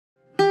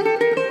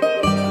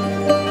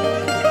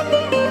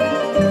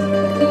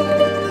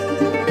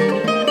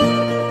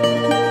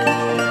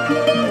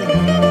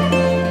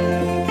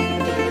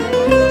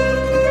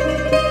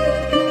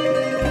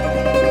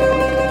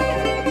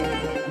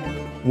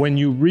when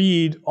you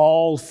read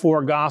all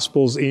four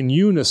Gospels in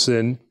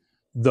unison,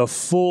 the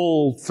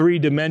full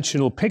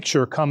three-dimensional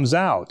picture comes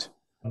out,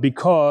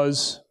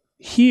 because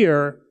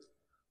here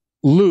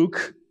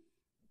Luke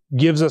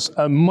gives us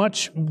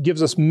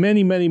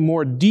many, many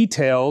more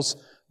details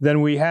than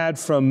we had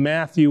from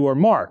Matthew or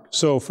Mark.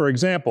 So, for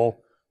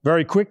example,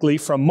 very quickly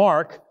from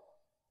Mark,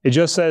 it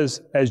just says,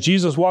 as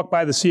Jesus walked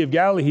by the Sea of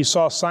Galilee, he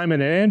saw Simon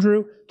and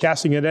Andrew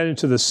casting a net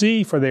into the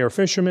sea, for they are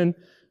fishermen.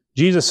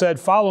 Jesus said,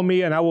 "Follow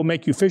me, and I will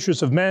make you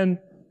fishers of men."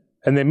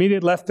 And they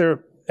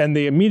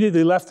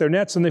immediately left their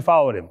nets, and they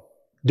followed him.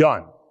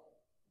 Done.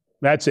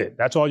 That's it.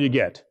 That's all you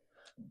get.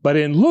 But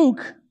in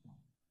Luke,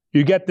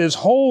 you get this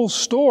whole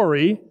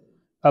story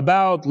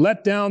about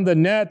let down the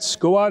nets,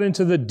 go out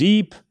into the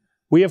deep.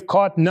 We have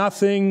caught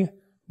nothing.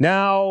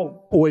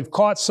 Now we've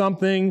caught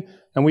something.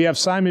 And we have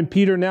Simon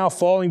Peter now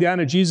falling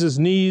down at Jesus'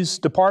 knees.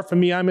 "Depart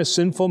from me, I'm a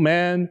sinful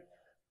man."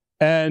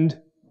 And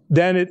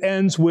then it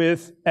ends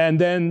with, and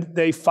then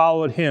they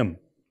followed him.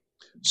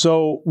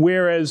 So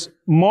whereas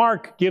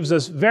Mark gives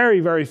us very,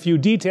 very few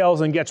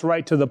details and gets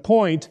right to the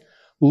point,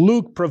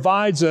 Luke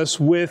provides us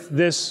with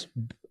this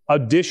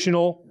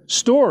additional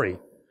story.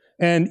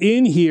 And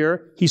in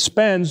here,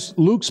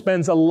 Luke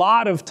spends a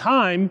lot of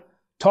time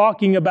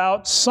talking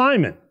about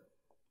Simon.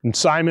 And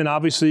Simon,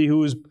 obviously,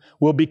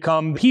 will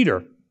become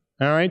Peter.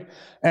 All right?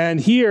 And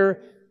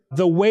here,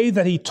 the way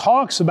that he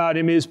talks about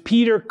him is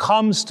Peter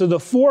comes to the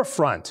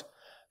forefront.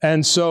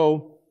 And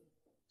so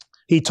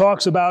he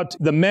talks about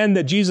the men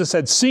that Jesus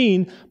had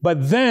seen,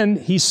 but then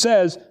he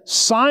says,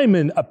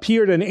 Simon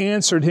appeared and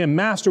answered him,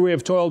 "Master, we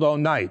have toiled all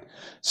night."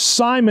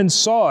 Simon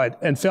saw it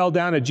and fell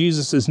down at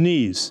Jesus'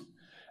 knees.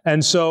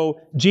 And so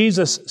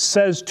Jesus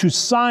says to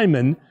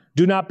Simon,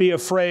 "Do not be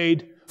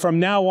afraid. From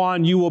now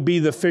on, you will be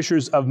the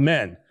fishers of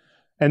men."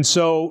 And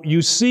so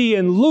you see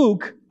in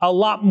Luke a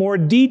lot more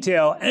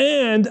detail.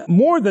 And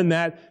more than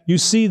that, you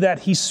see that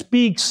he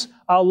speaks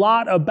a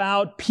lot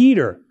about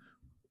Peter.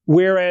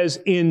 Whereas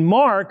in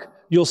Mark,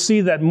 you'll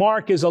see that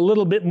Mark is a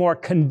little bit more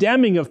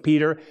condemning of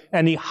Peter,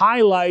 and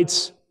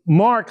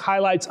Mark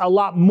highlights a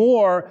lot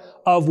more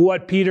of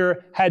what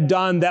Peter had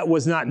done that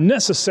was not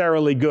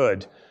necessarily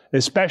good,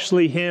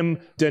 especially him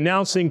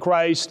denouncing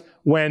Christ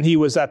when he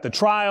was at the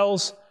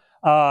trials,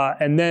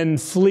 and then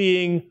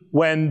fleeing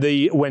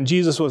when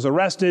Jesus was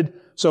arrested.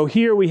 So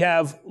here we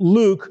have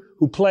Luke,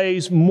 who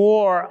plays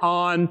more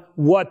on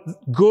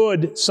what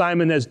good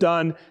Simon has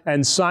done,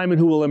 and Simon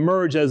who will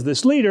emerge as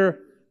this leader.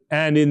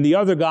 And in the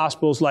other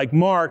Gospels, like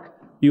Mark,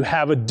 you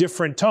have a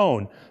different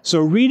tone. So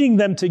reading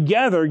them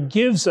together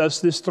gives us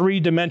this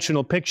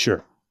three-dimensional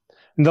picture.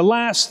 And the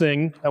last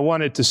thing I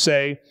wanted to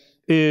say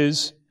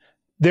is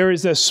there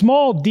is a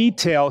small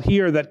detail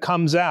here that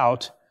comes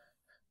out.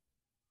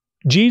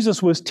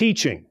 Jesus was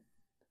teaching,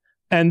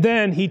 and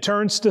then he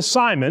turns to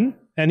Simon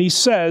and he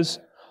says,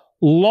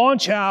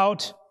 "Launch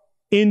out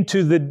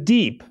into the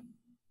deep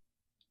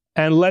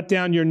and let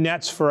down your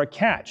nets for a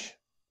catch."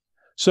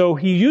 So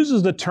he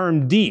uses the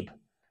term deep,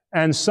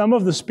 and some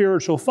of the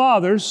spiritual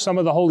fathers, some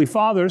of the holy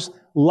fathers,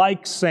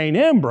 like St.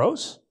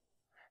 Ambrose,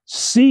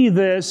 see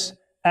this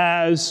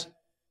as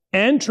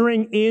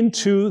entering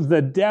into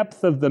the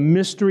depth of the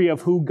mystery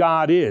of who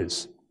God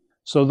is.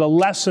 So the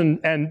lesson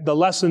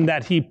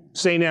that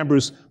St.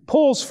 Ambrose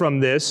pulls from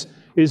this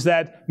is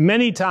that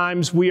many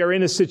times we are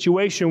in a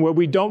situation where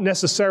we don't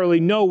necessarily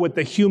know what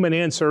the human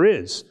answer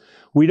is.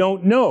 We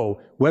don't know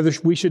whether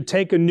we should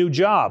take a new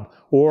job,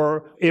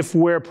 or if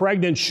we're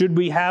pregnant, should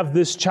we have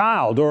this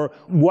child, or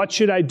what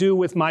should I do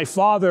with my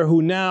father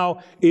who now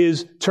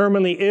is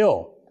terminally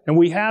ill? And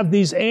we have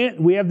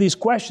these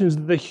questions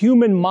that the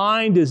human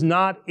mind is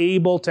not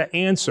able to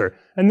answer,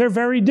 and they're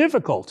very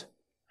difficult.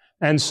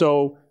 And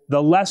so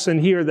the lesson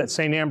here that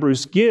St.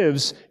 Ambrose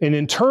gives in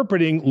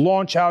interpreting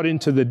launch out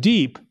into the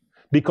deep,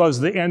 because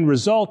the end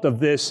result of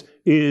this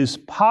is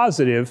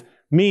positive,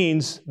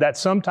 means that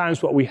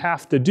sometimes what we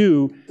have to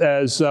do,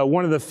 as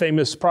one of the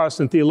famous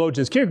Protestant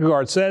theologians,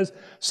 Kierkegaard, says,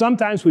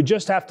 sometimes we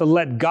just have to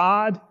let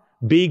God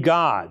be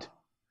God.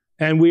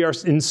 And we are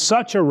in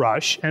such a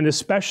rush, and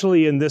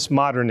especially in this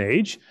modern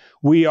age,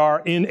 we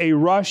are in a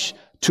rush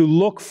to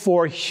look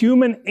for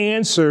human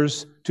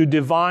answers to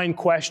divine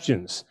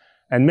questions.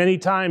 And many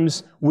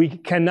times we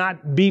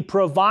cannot be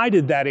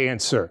provided that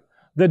answer.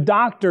 The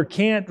doctor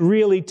can't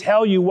really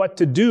tell you what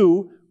to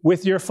do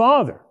with your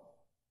father.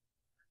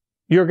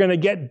 You're going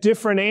to get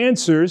different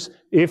answers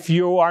if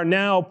you are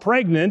now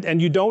pregnant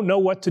and you don't know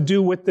what to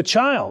do with the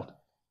child.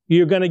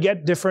 You're going to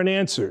get different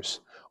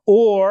answers.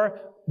 Or,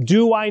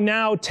 do I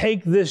now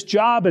take this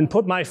job and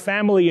put my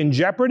family in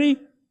jeopardy?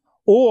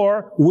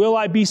 Or will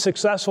I be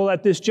successful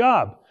at this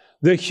job?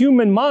 The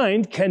human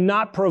mind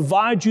cannot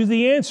provide you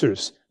the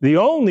answers. The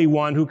only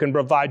one who can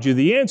provide you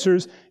the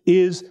answers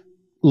is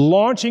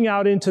launching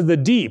out into the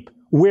deep,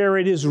 where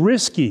it is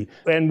risky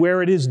and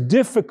where it is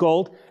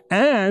difficult,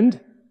 and,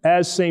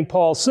 as St.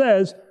 Paul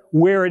says,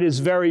 where it is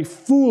very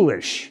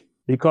foolish,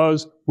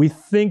 because we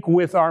think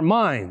with our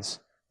minds.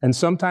 And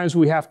sometimes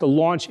we have to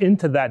launch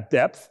into that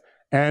depth,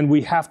 and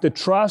we have to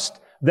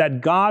trust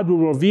that God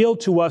will reveal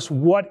to us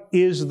what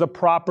is the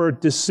proper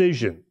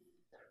decision.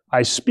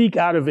 I speak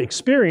out of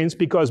experience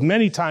because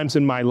many times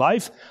in my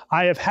life,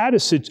 I've had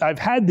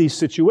these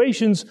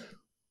situations,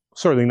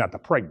 certainly not the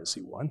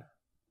pregnancy one,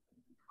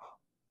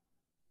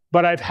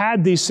 but I've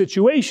had these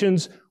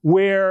situations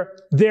where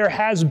there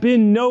has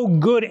been no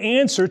good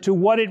answer to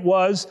what it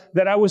was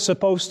that I was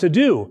supposed to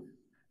do.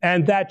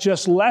 And that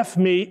just left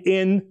me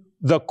in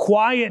the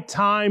quiet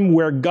time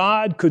where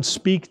God could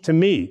speak to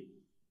me,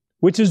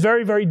 which is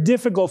very, very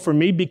difficult for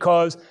me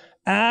because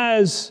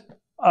as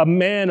a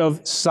man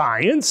of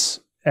science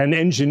and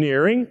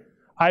engineering,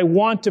 I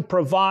want to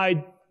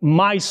provide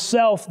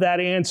myself that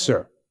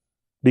answer.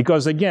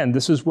 Because again,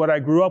 this is what I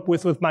grew up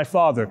with my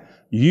father.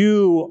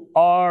 You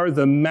are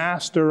the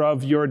master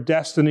of your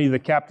destiny, the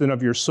captain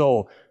of your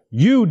soul.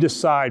 You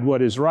decide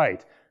what is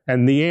right.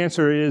 And the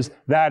answer is,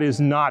 that is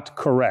not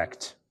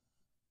correct.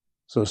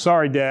 So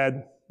sorry,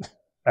 Dad.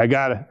 I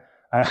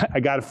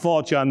gotta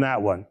fault you on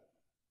that one.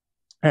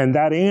 And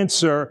that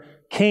answer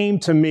came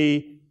to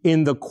me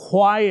in the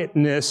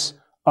quietness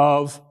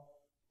of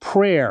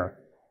prayer,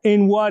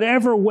 in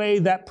whatever way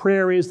that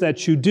prayer is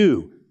that you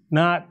do.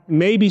 Not,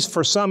 maybe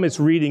for some it's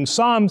reading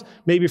Psalms,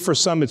 maybe for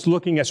some it's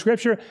looking at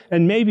Scripture,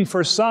 and maybe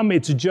for some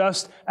it's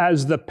just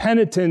as the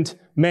penitent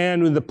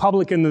man, the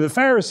publican and the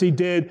Pharisee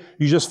did,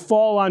 you just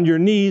fall on your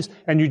knees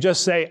and you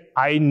just say,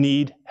 I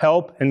need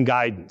help and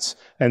guidance.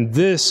 And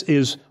this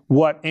is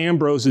what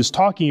Ambrose is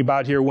talking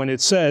about here when it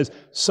says,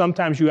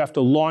 sometimes you have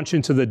to launch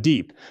into the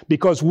deep.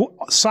 Because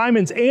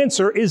Simon's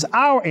answer is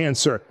our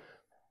answer.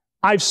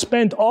 I've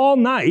spent all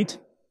night.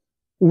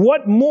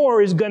 What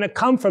more is going to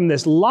come from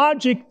this?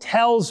 Logic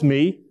tells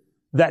me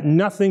that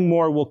nothing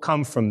more will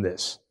come from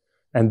this.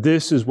 And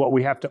this is what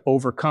we have to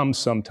overcome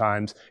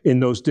sometimes in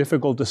those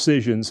difficult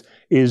decisions,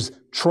 is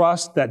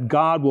trust that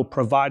God will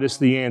provide us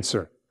the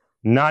answer.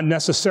 Not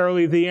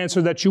necessarily the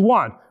answer that you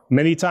want.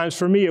 Many times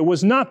for me, it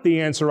was not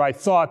the answer I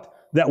thought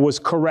that was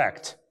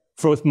correct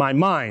with my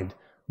mind.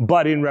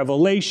 But in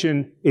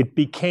Revelation, it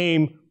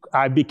became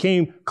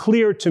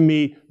clear to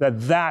me that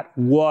that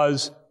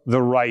was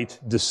the right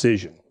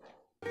decision.